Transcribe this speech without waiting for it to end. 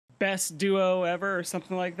best duo ever or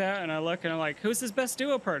something like that. And I look and I'm like, who's his best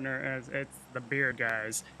duo partner? And it's the beard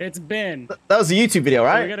guys. It's Ben. That was a YouTube video,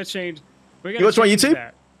 right? So we gotta change. We gotta You watch my YouTube?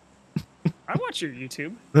 That. I watch your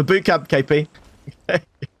YouTube. The boot camp, KP.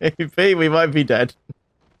 KP, we might be dead.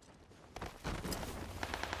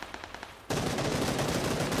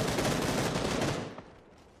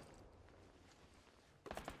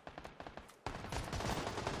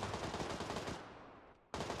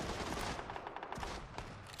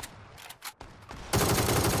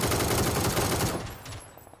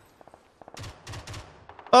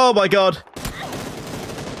 Oh my god.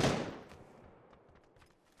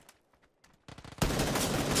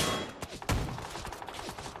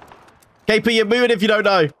 KP, you're moving if you don't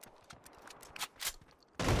know.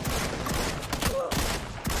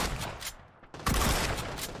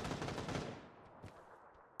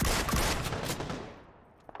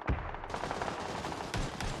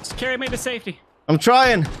 Just carry me to safety. I'm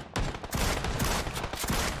trying.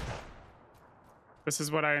 This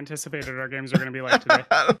is what I anticipated our games are going to be like today.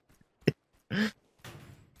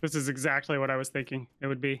 This is exactly what I was thinking it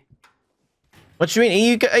would be. What do you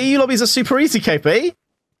mean? EU lobbies are super easy, KP.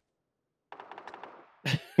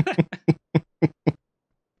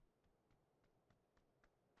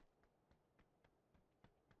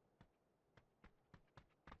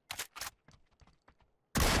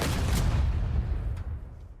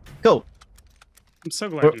 Cool. I'm so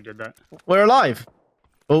glad you did that. We're alive.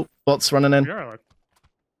 Oh, bots running in. We are alive.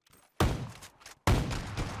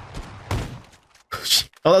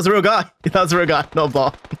 Oh, that's a real guy. That's a real guy, not a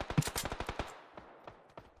bot.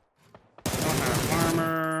 Don't have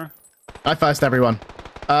armor. I first everyone.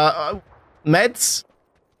 Meds?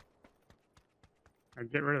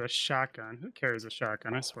 I'd get rid of the shotgun. Who carries a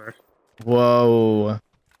shotgun? I swear. Whoa.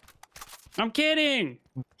 I'm kidding.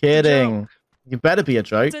 Kidding. You better be a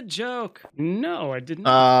joke. It's a joke. No, I didn't.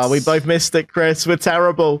 We both missed it, Chris. We're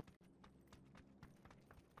terrible.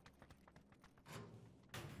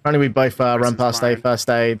 Apparently we both run past a first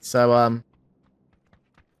aid, so And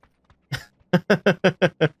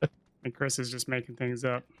Chris is just making things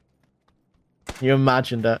up. You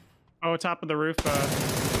imagined it. Oh, top of the roof. Good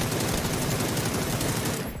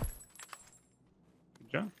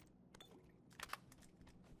job.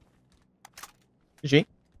 GG.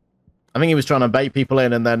 I think he was trying to bait people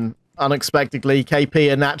in, and then unexpectedly,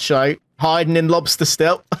 KP and Nacho hiding in lobster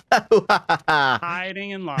still. Hiding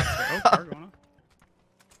in lobster. Oh, car going off.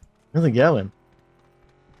 Where's it going?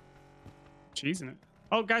 Cheesing it.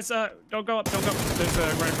 Oh, guys, don't go up. Don't go up. There's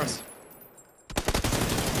right across.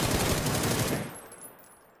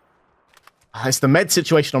 It's the med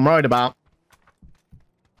situation I'm worried about.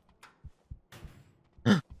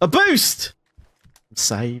 A boost! I'm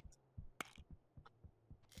saved.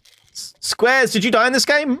 Squares, did you die in this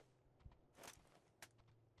game?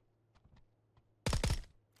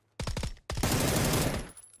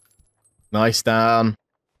 Nice down.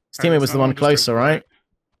 His teammate was the one closer, right?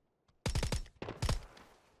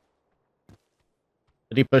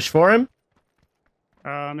 Did he push for him?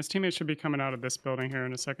 His teammate should be coming out of this building here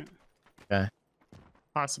in a second. Okay.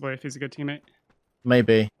 Possibly, if he's a good teammate.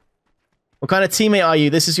 Maybe. What kind of teammate are you?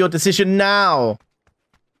 This is your decision now.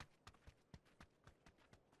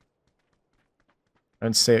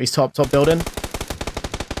 Don't see it. He's top building.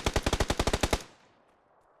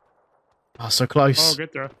 Oh, so close. Oh,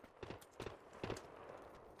 good throw.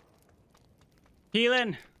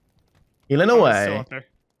 Healing. Healing Oh, away. he's still up there.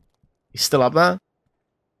 He's still up there?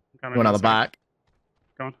 Coming Going out in the a second. back.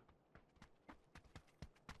 Go on.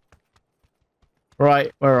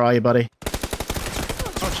 Right, where are you, buddy?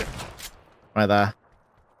 Oh, shit. Right there.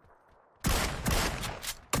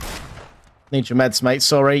 Need your meds, mate.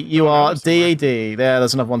 Sorry. You are DED.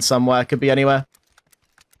 There's another one somewhere. Could be anywhere.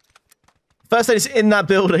 First aid is in that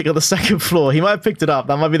building on the second floor. He might have picked it up.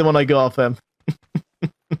 That might be the one I got off him.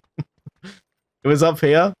 It was up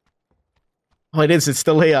here. Oh, it is. It's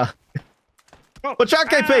still here. Oh. Watch out,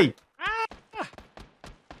 KP!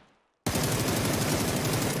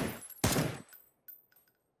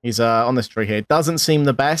 He's on this tree here. Doesn't seem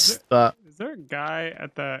the best, but... Is there a guy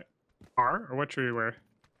at the car? Or what tree were?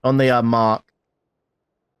 On the mark.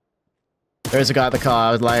 There is a guy at the car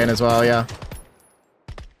I was laying as well, yeah.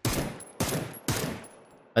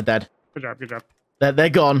 They're dead. Good job, good job. They're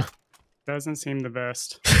gone. Doesn't seem the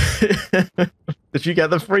best. Did you get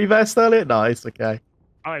the free vest earlier? Nice, okay.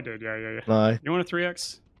 Oh, I did, yeah. No. You want a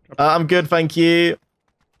 3x? I'm good, thank you.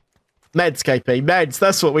 Meds, KP. Meds,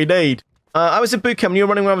 that's what we need. I was in boot camp and you were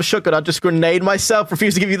running around with a shotgun. I just grenade myself,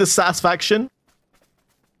 refuse to give you the satisfaction.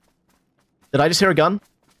 Did I just hear a gun?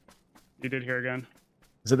 You did hear a gun.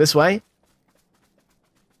 Is it this way?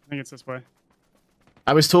 I think it's this way.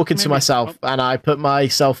 I was talking to Maybe. myself, and I put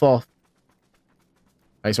myself off.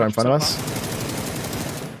 Oh, he's right in front of us.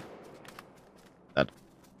 Dead.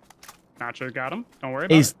 Nacho got him. Don't worry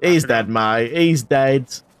about it. He's dead, mate. He's dead.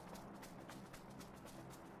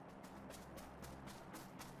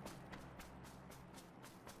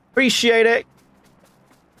 Appreciate it.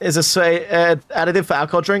 Is a additive for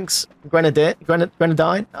alcohol drinks. Grenadine. I don't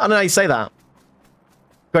know how you say that.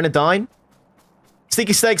 Grenadine.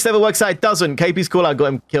 Sneaky Steaks never works out. It doesn't. KP's call out got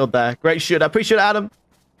him killed there. Great shoot. I appreciate it, Adam.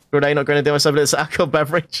 Grenade, not grenadine myself, but it's alcohol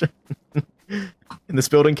beverage. In this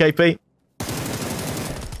building, KP.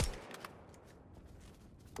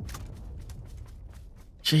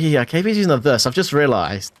 Gee, yeah, KP's using this. I've just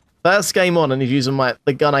realized. First game on, and he's using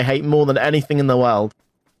the gun I hate more than anything in the world.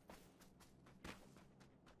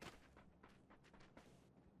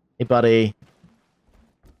 Hey, buddy.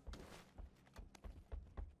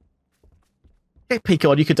 KP,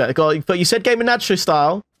 God, you could do it. God, but you said Game of Nacho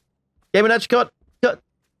style. Game of Nacho, God.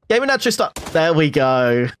 Game of Nacho style. There we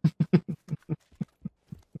go.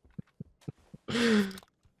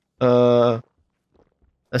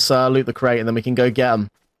 Let's loot the crate and then we can go get them.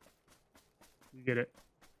 You get it.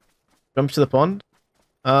 Jump to the pond.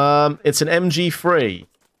 It's an MG3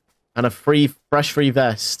 and a fresh free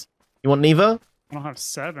vest. You want neither? I don't have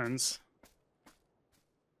 7s.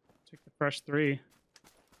 Take the fresh 3.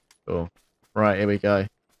 Cool. Right, here we go.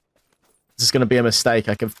 This is going to be a mistake.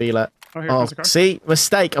 I can feel it. Oh, here comes the car. See?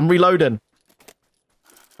 Mistake. I'm reloading.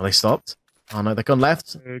 Oh, they stopped? Oh, no, they've gone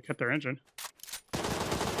left. They cut their engine.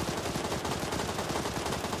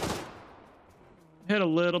 Hit a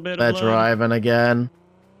little bit They're of low. driving again.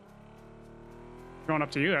 Going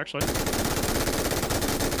up to you, actually.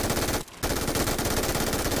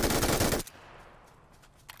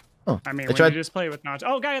 Oh, I mean, they when tried... you just play with Nacho.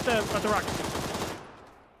 Oh, guy at the rock.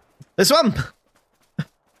 This one!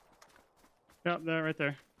 Yep, there, right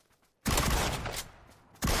there.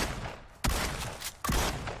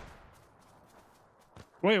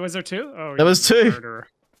 Wait, was there 2? Oh, There was 2. Murderer.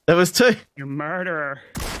 There was 2. You murderer.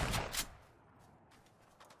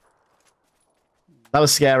 That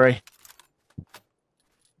was scary.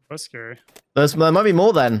 That was scary. There might be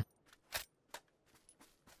more then.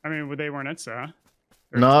 I mean, they weren't insta.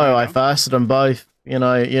 No, I fasted them both. You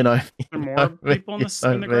know. Are there more people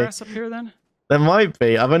in the grass up here then? There might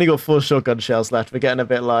be. I've only got 4 shotgun shells left. We're getting a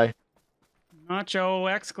bit low.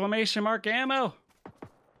 Nacho exclamation mark ammo.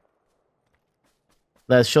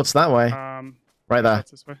 There's shots that way. Right there.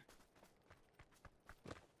 This way.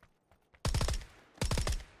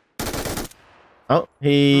 Oh,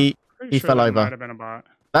 he fell that over. Might have been a bot.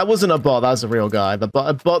 That wasn't a bot. That was a real guy. The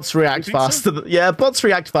bots react faster. So? Yeah, bots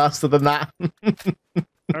react faster than that.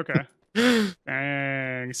 Okay.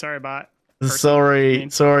 Dang. Sorry, bot.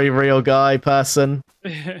 Sorry, real guy person.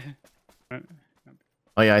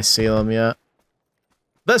 Oh yeah, I see them. Yeah.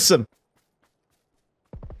 Listen.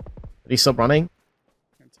 Did he stop running?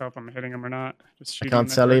 Can't tell if I'm hitting him or not. Just I shooting. can't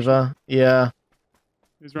tell either. Yeah.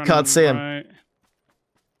 He's running. Can't see him. Right.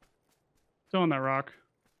 Still on that rock.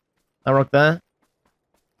 That rock there.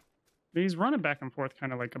 He's running back and forth,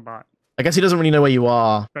 kind of like a bot. I guess he doesn't really know where you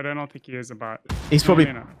are. But I don't think he is a bot. He's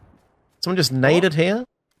probably. Someone just naded here.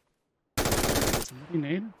 Somebody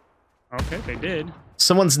naded? Okay, they did.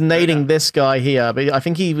 Someone's nading this guy here, but I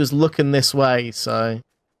think he was looking this way, so.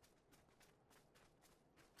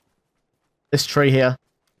 This tree here.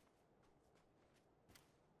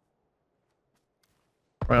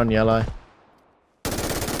 Right on yellow.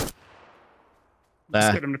 There.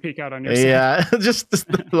 Just get him to peek out on your side. Yeah,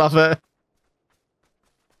 just love it.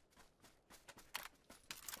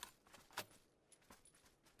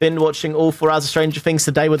 Been watching all 4 hours of Stranger Things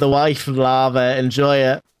today with the wife. Love it. Enjoy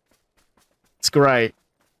it. It's great.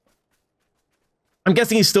 I'm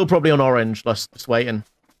guessing he's still probably on orange. Just waiting.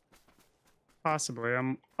 Possibly.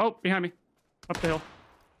 Oh, behind me. Up the hill.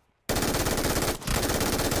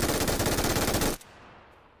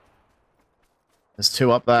 There's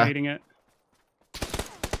 2 up there. Eating it.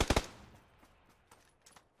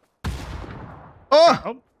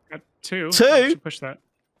 Oh! Got 2. 2? Push that.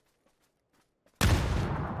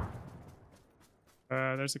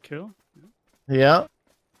 There's a kill. Yeah.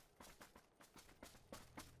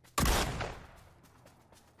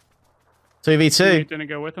 Two v two. Didn't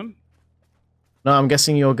go with him. No, I'm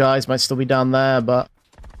guessing your guys might still be down there, but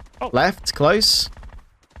left, close. Do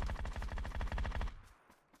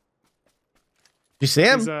you see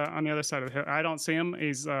him? He's on the other side of the hill. I don't see him.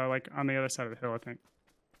 He's like on the other side of the hill, I think.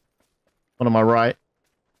 One on my right.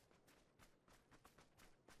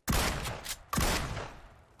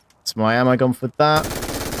 That's my ammo gone for that.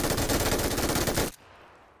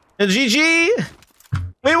 And GG!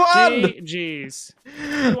 We won! GG's.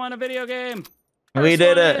 We won a video game. We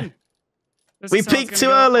did it. We peaked too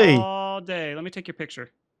early. All day. Let me take your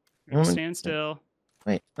picture. Stand still.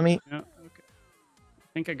 Wait, let me. Yeah, okay.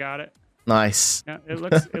 I think I got it. Nice. Yeah, it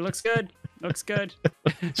looks good. Looks good.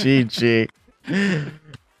 GG.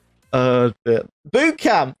 Boot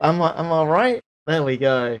camp. Am I right? There we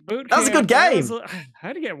go. That was a good game. I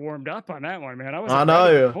had to get warmed up on that one, man. I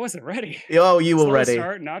know. I wasn't ready. Oh, you were ready.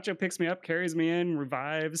 Start. Nacho picks me up, carries me in,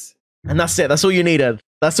 revives. And that's it. That's all you needed.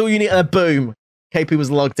 That's all you need. And boom. KP was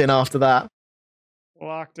logged in after that.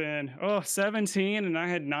 Locked in. Oh, 17 and I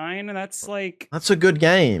had 9. And that's like... That's a good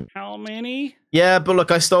game. How many? Yeah, but look,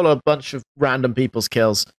 I stole a bunch of random people's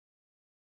kills.